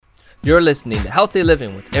You're listening to Healthy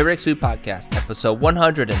Living with Eric Sue Podcast, episode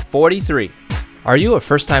 143. Are you a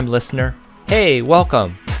first-time listener? Hey,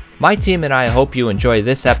 welcome. My team and I hope you enjoy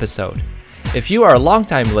this episode. If you are a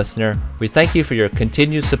long-time listener, we thank you for your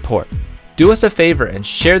continued support. Do us a favor and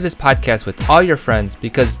share this podcast with all your friends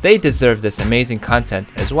because they deserve this amazing content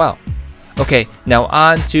as well. Okay, now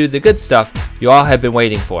on to the good stuff you all have been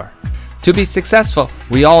waiting for. To be successful,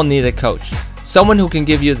 we all need a coach. Someone who can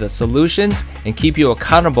give you the solutions and keep you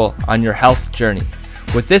accountable on your health journey.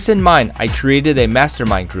 With this in mind, I created a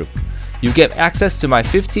mastermind group. You get access to my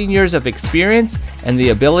 15 years of experience and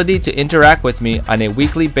the ability to interact with me on a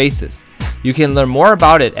weekly basis. You can learn more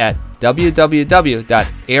about it at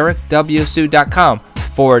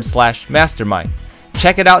www.ericwsue.com/mastermind.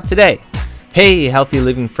 Check it out today. Hey, Healthy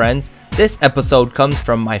Living friends. This episode comes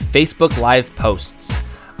from my Facebook Live posts.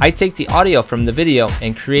 I take the audio from the video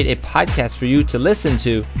and create a podcast for you to listen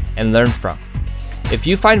to and learn from. If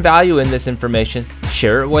you find value in this information,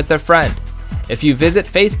 share it with a friend. If you visit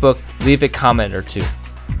Facebook, leave a comment or two.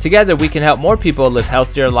 Together, we can help more people live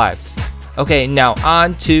healthier lives. Okay, now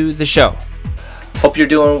on to the show. Hope you're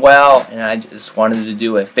doing well, and I just wanted to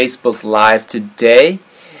do a Facebook Live today.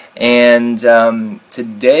 And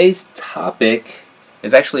today's topic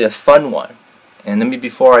is actually a fun one. And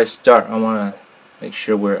before I start, I want to make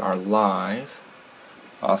sure we are live.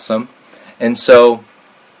 Awesome. And so,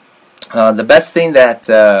 the best thing that,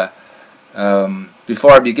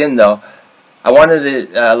 before I begin though, I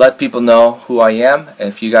wanted to let people know who I am.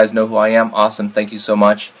 If you guys know who I am, awesome. Thank you so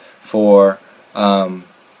much for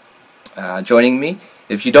joining me.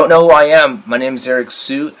 If you don't know who I am, my name is Eric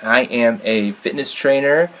Sue. I am a fitness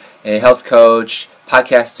trainer, a health coach,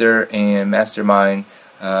 podcaster, and mastermind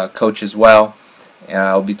coach as well.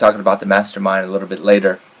 I'll be talking about the mastermind a little bit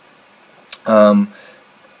later. The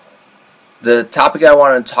topic I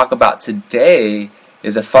want to talk about today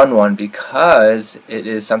is a fun one because it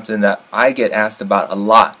is something that I get asked about a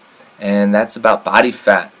lot, and that's about body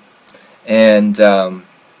fat. And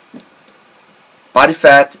body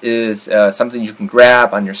fat is something you can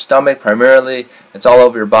grab on your stomach primarily. It's all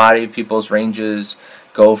over your body. People's ranges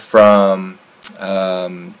go from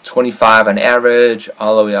 25 on average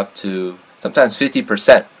all the way up to sometimes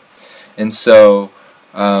 50%. And so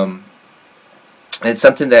it's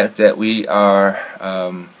something that we are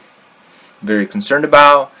very concerned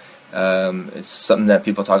about. It's something that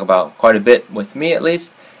people talk about quite a bit, with me at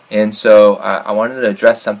least. And so I wanted to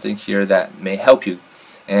address something here that may help you.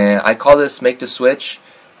 And I call this Make the Switch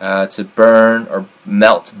to burn or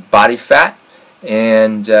melt body fat.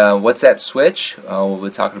 And what's that switch? We'll be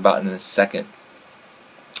talking about in a second.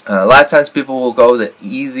 A lot of times people will go the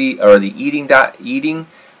easy or the eating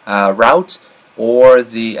route or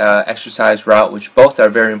the exercise route, which both are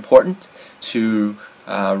very important to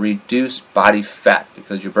reduce body fat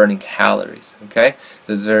because you're burning calories. Okay,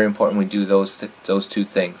 so it's very important we do those two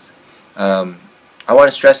things. I want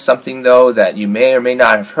to stress something though that you may or may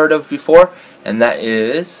not have heard of before, and that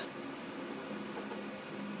is,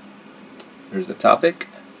 here's the topic,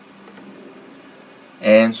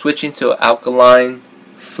 and switching to alkaline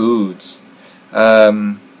foods.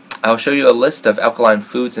 I'll show you a list of alkaline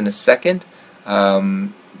foods in a second,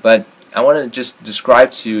 but I want to just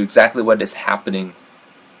describe to you exactly what is happening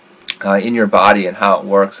in your body and how it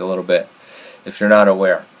works a little bit, if you're not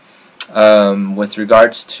aware, with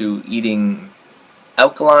regards to eating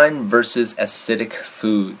alkaline versus acidic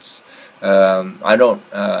foods. I don't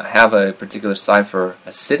have a particular slide for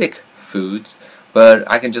acidic foods, but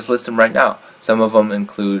I can just list them right now. Some of them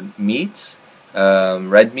include meats,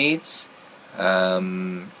 red meats,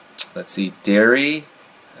 dairy,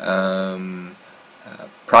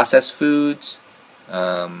 processed foods,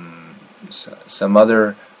 some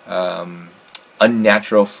other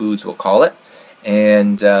unnatural foods, we'll call it.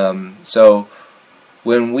 And so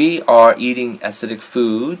when we are eating acidic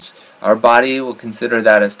foods, our body will consider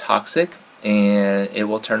that as toxic, and it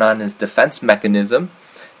will turn on its defense mechanism.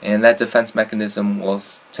 And that defense mechanism will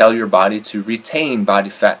tell your body to retain body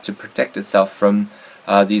fat to protect itself from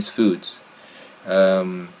these foods.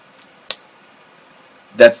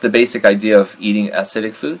 That's the basic idea of eating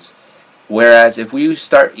acidic foods. Whereas if we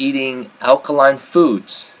start eating alkaline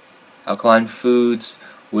foods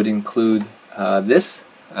would include this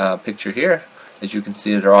picture here. As you can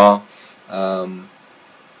see, they're all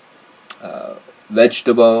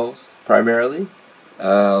vegetables primarily.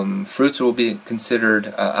 Fruits will be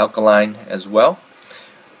considered alkaline as well.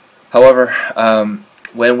 However,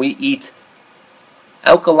 when we eat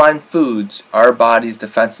alkaline foods, our body's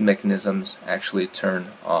defense mechanisms actually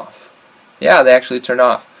turn off. Yeah, they actually turn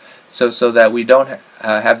off. So that we don't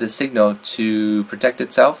have the signal to protect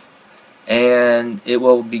itself and it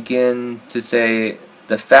will begin to say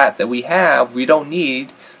the fat that we have we don't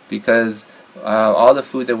need, because all the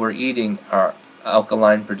food that we're eating are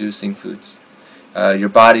alkaline producing foods. Your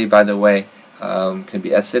body, by the way, can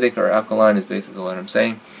be acidic or alkaline, is basically what I'm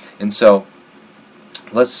saying. And so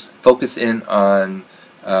let's focus in on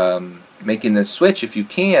making this switch if you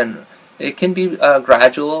can. It can be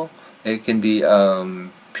gradual, it can be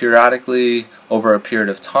periodically over a period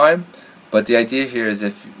of time, but the idea here is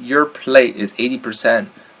if your plate is 80%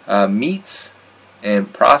 meats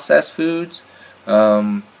and processed foods,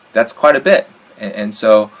 that's quite a bit. And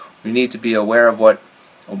so we need to be aware of what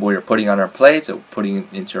we're putting on our plates, or putting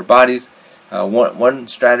into our bodies. One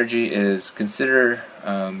strategy is consider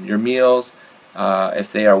your meals,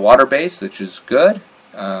 if they are water-based, which is good.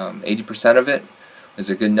 80% of it is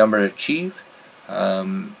a good number to achieve,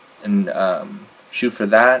 and shoot for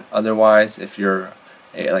that. Otherwise, if you're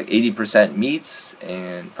like 80% meats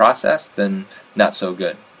and processed, then not so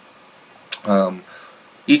good.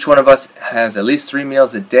 Each one of us has at least 3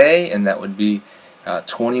 meals a day, and that would be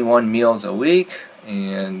 21 meals a week.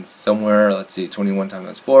 And somewhere, let's see, 21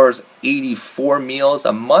 times 4 is 84 meals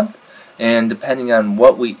a month. And depending on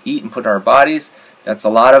what we eat and put in our bodies, that's a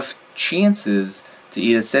lot of chances to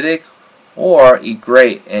eat acidic or eat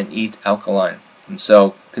great and eat alkaline. And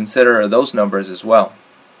so consider those numbers as well.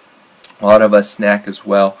 A lot of us snack as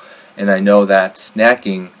well, and I know that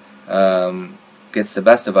snacking gets the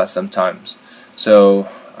best of us sometimes. So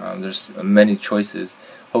there's many choices.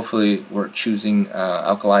 Hopefully we're choosing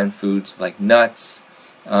alkaline foods like nuts,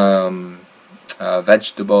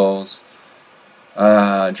 vegetables,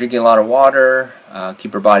 drinking a lot of water,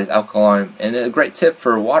 keep our bodies alkaline. And a great tip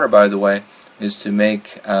for water, by the way, is to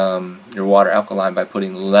make your water alkaline by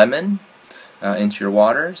putting lemon into your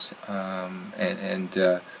waters, and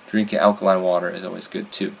drinking alkaline water is always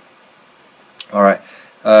good too. Alright,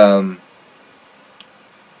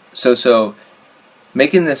 so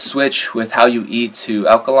making this switch with how you eat to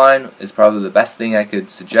alkaline is probably the best thing I could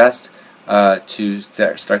suggest to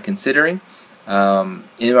start considering.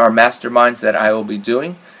 In our masterminds that I will be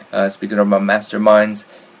doing, speaking of my masterminds,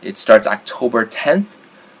 it starts October 10th,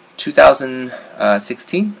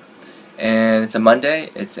 2016, and it's a Monday.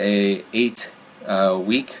 It's a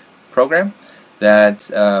 8-week program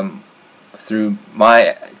that, through my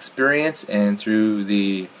experience and through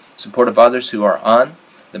the support of others who are on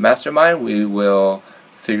the mastermind, we will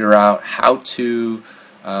figure out how to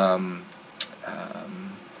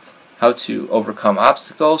overcome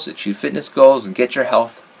obstacles, achieve fitness goals, and get your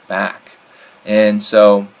health back. And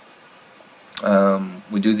so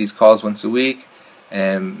we do these calls once a week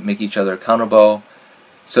and make each other accountable.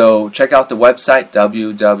 So check out the website,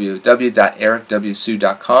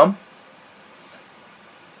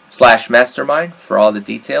 www.ericwsu.com/mastermind for all the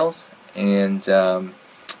details. And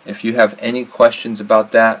if you have any questions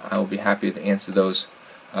about that, I will be happy to answer those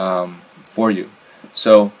for you.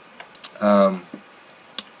 So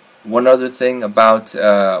one other thing about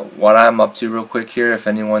what I'm up to real quick here, if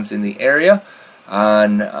anyone's in the area,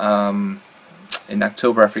 in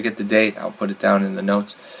October, I forget the date, I'll put it down in the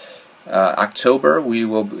notes. October,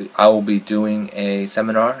 I will be doing a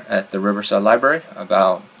seminar at the Riverside Library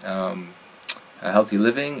about healthy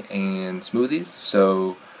living and smoothies.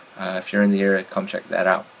 So if you're in the area, come check that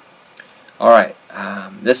out. Alright,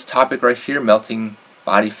 this topic right here, melting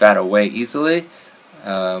body fat away easily,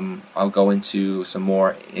 I'll go into some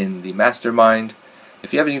more in the mastermind.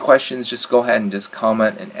 If you have any questions, just go ahead and just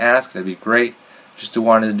comment and ask. That'd be great. Just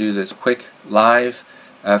wanted to do this quick live,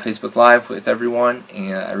 Facebook Live with everyone,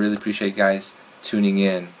 and I really appreciate you guys tuning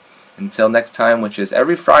in. Until next time, which is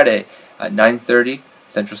every Friday at 9:30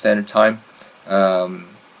 Central Standard Time,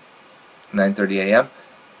 9:30 a.m.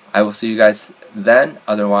 I will see you guys then.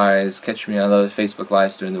 Otherwise, catch me on other Facebook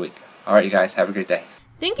Lives during the week. Alright, you guys, have a great day.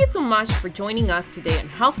 Thank you so much for joining us today on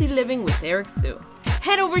Healthy Living with Eric Su.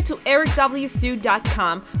 Head over to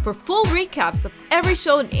ericwsu.com for full recaps of every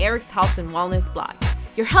show in Eric's Health and Wellness blog.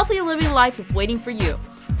 Your healthy living life is waiting for you,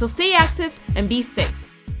 so stay active and be safe.